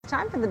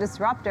time for the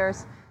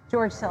disruptors.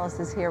 George Tillis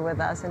is here with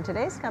us, and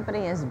today's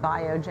company is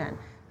Biogen.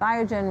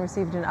 Biogen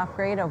received an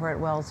upgrade over at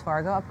Wells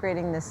Fargo,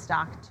 upgrading this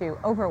stock to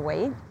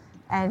overweight.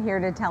 And here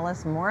to tell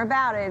us more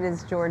about it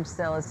is George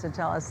Tillis to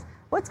tell us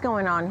what's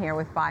going on here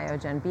with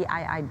Biogen,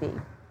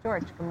 BIIB.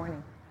 George, good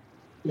morning.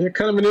 Yeah,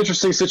 kind of an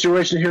interesting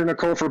situation here,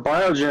 Nicole, for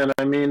Biogen.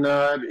 I mean,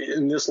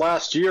 in this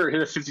last year, it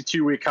hit a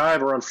 52-week high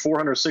of around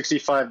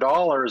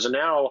 $465, and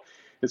now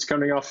it's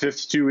coming off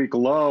 52-week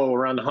low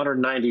around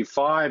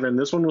 $195. And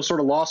this one was sort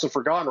of lost and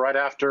forgotten right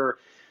after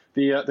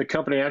the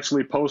company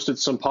actually posted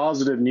some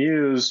positive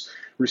news,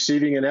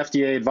 receiving an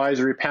FDA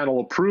advisory panel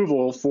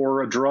approval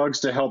for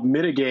drugs to help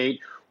mitigate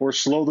or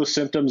slow the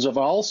symptoms of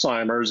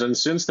Alzheimer's. And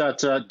since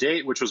that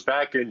date, which was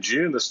back in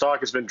June, the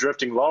stock has been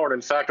drifting lower. And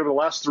in fact, over the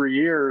last 3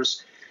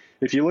 years,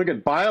 if you look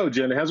at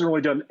Biogen, it hasn't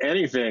really done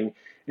anything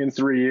in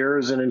 3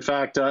 years. And in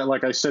fact,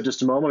 like I said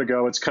just a moment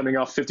ago, it's coming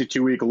off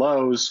 52-week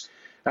lows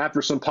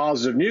after some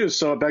positive news.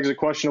 So it begs the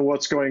question of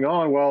what's going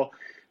on. Well,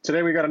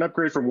 today we got an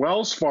upgrade from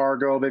Wells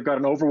Fargo. They've got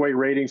an overweight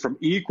rating from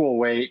Equal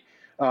Weight,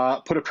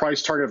 put a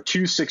price target of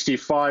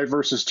 $265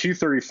 versus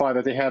 $235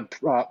 that they had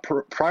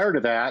prior to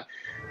that.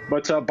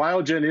 But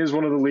Biogen is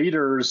one of the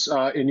leaders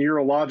in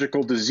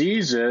neurological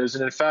diseases.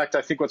 And in fact,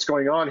 I think what's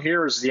going on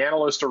here is the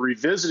analysts are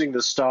revisiting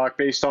the stock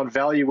based on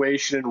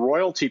valuation and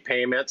royalty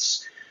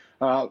payments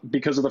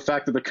because of the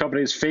fact that the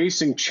company is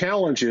facing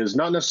challenges,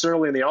 not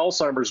necessarily in the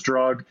Alzheimer's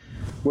drug,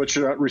 which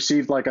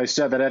received, like I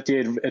said, that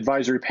FDA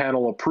advisory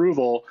panel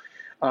approval.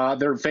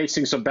 They're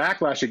facing some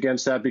backlash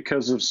against that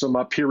because of some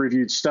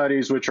peer-reviewed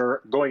studies which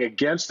are going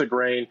against the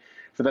grain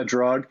for that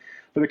drug.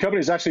 But the company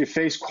has actually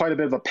faced quite a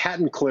bit of a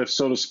patent cliff,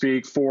 so to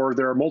speak, for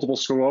their multiple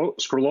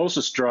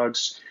sclerosis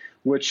drugs,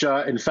 which,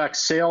 in fact,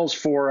 sales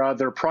for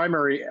their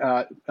primary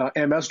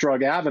MS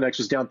drug, Avonex,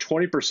 was down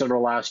 20% over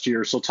last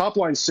year. So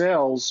top-line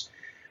sales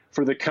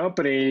for the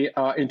company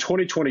in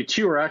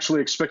 2022 are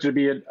actually expected to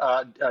be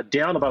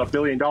down about $1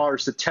 billion to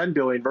 $10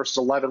 billion versus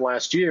 11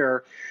 last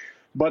year.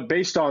 But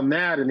based on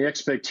that and the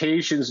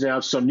expectations now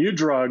of some new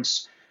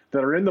drugs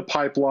that are in the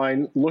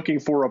pipeline looking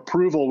for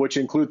approval, which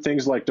include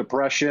things like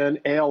depression,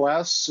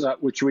 ALS,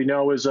 which we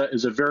know is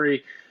a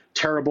very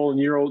terrible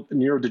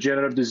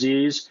neurodegenerative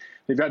disease.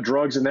 They've got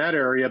drugs in that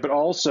area, but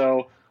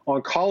also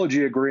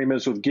oncology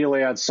agreements with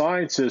Gilead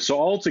Sciences. So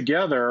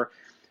altogether,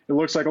 it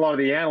looks like a lot of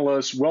the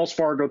analysts, Wells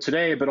Fargo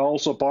today, but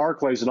also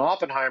Barclays and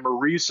Oppenheimer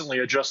recently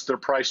adjusted their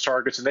price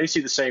targets, and they see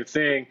the same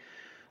thing,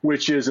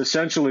 which is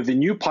essentially the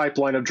new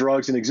pipeline of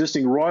drugs and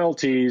existing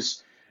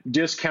royalties,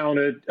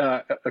 discounted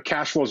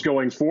cash flows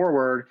going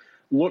forward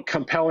look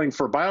compelling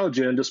for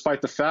Biogen,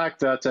 despite the fact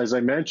that, as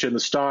I mentioned,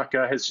 the stock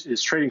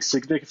is trading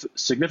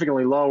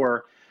significantly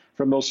lower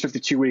from those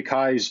 52-week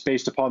highs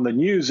based upon the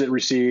news it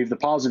received, the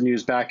positive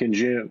news back in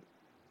June.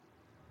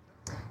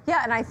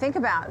 Yeah, and I think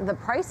about the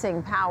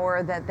pricing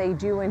power that they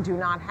do and do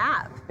not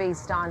have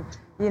based on,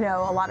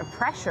 a lot of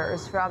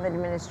pressures from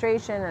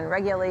administration and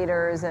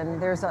regulators,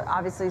 and there's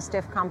obviously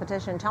stiff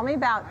competition. Tell me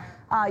about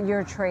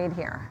your trade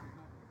here.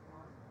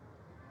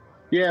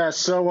 Yeah,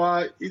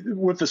 so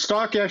with the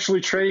stock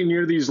actually trading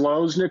near these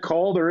lows,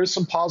 Nicole, there is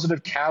some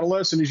positive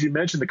catalysts. And as you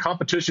mentioned, the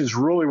competition is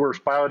really where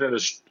Biogen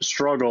has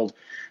struggled,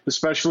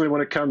 especially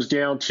when it comes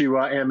down to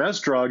MS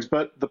drugs.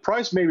 But the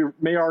price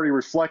may already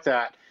reflect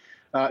that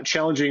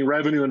challenging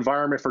revenue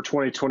environment for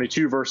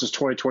 2022 versus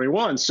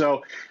 2021.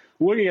 So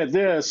looking at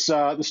this,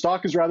 the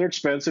stock is rather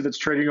expensive. It's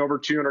trading over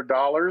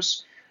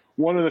 $200.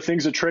 One of the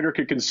things a trader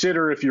could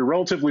consider if you're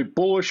relatively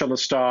bullish on the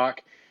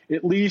stock,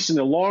 at least in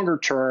the longer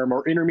term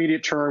or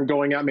intermediate term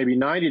going out maybe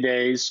 90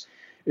 days,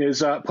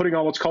 is putting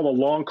on what's called a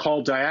long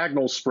call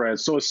diagonal spread.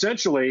 So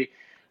essentially,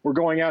 we're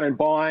going out and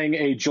buying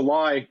a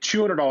July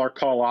 $200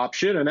 call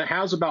option, and it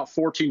has about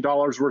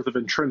 $14 worth of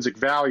intrinsic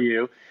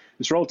value.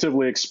 It's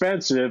relatively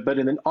expensive, but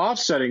in then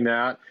offsetting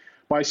that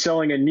by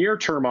selling a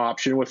near-term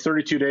option with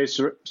 32 days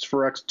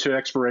to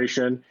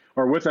expiration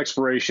or with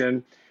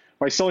expiration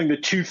by selling the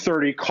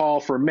 230 call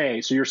for May.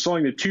 So you're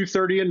selling the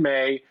 230 in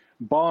May,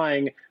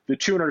 buying the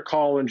 200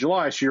 call in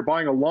July. So you're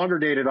buying a longer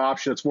dated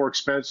option that's more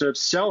expensive,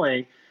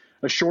 selling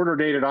a shorter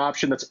dated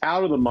option that's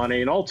out of the money.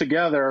 And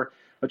altogether,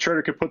 a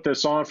trader could put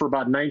this on for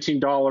about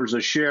 $19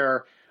 a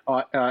share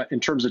in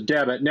terms of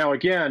debit. Now,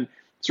 again,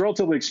 it's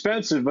relatively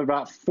expensive, but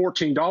about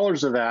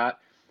 $14 of that,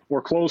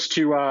 or close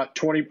to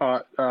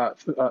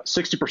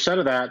 60%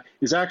 of that,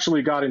 is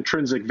actually got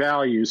intrinsic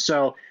value.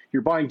 So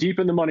you're buying deep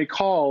in the money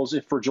calls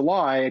for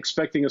July,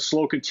 expecting a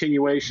slow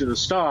continuation of the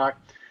stock,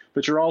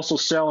 but you're also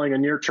selling a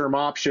near-term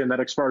option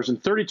that expires in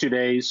 32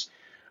 days,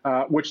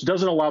 which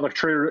doesn't allow the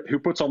trader who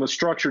puts on the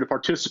structure to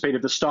participate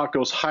if the stock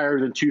goes higher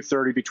than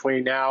 230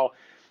 between now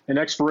and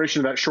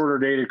expiration of that shorter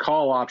dated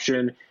call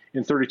option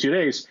in 32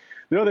 days.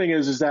 The other thing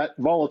is that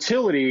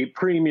volatility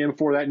premium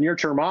for that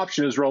near-term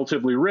option is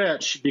relatively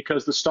rich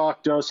because the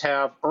stock does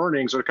have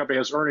earnings, or the company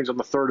has earnings on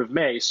the 3rd of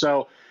May.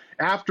 So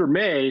after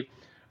May,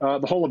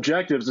 the whole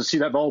objective is to see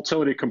that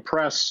volatility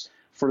compress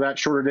for that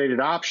shorter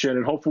dated option.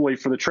 And hopefully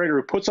for the trader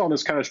who puts on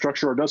this kind of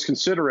structure or does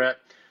consider it,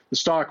 the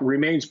stock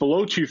remains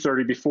below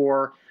 230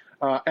 before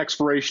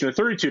expiration of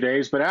 32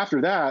 days. But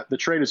after that, the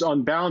trade is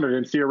unbounded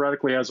and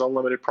theoretically has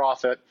unlimited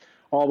profit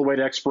all the way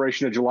to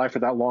expiration of July for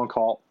that long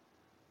call.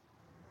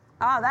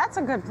 Oh, that's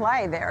a good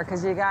play there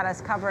because you got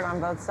us covered on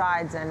both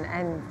sides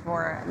and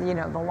for,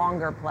 the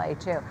longer play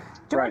too.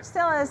 George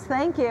Stillis,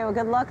 thank you.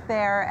 Good luck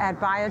there at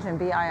Biogen,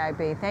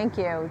 BIIB. Thank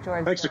you,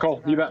 George. Thanks,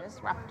 Nicole. You bet.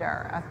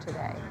 Disruptor of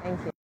today. Thank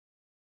you.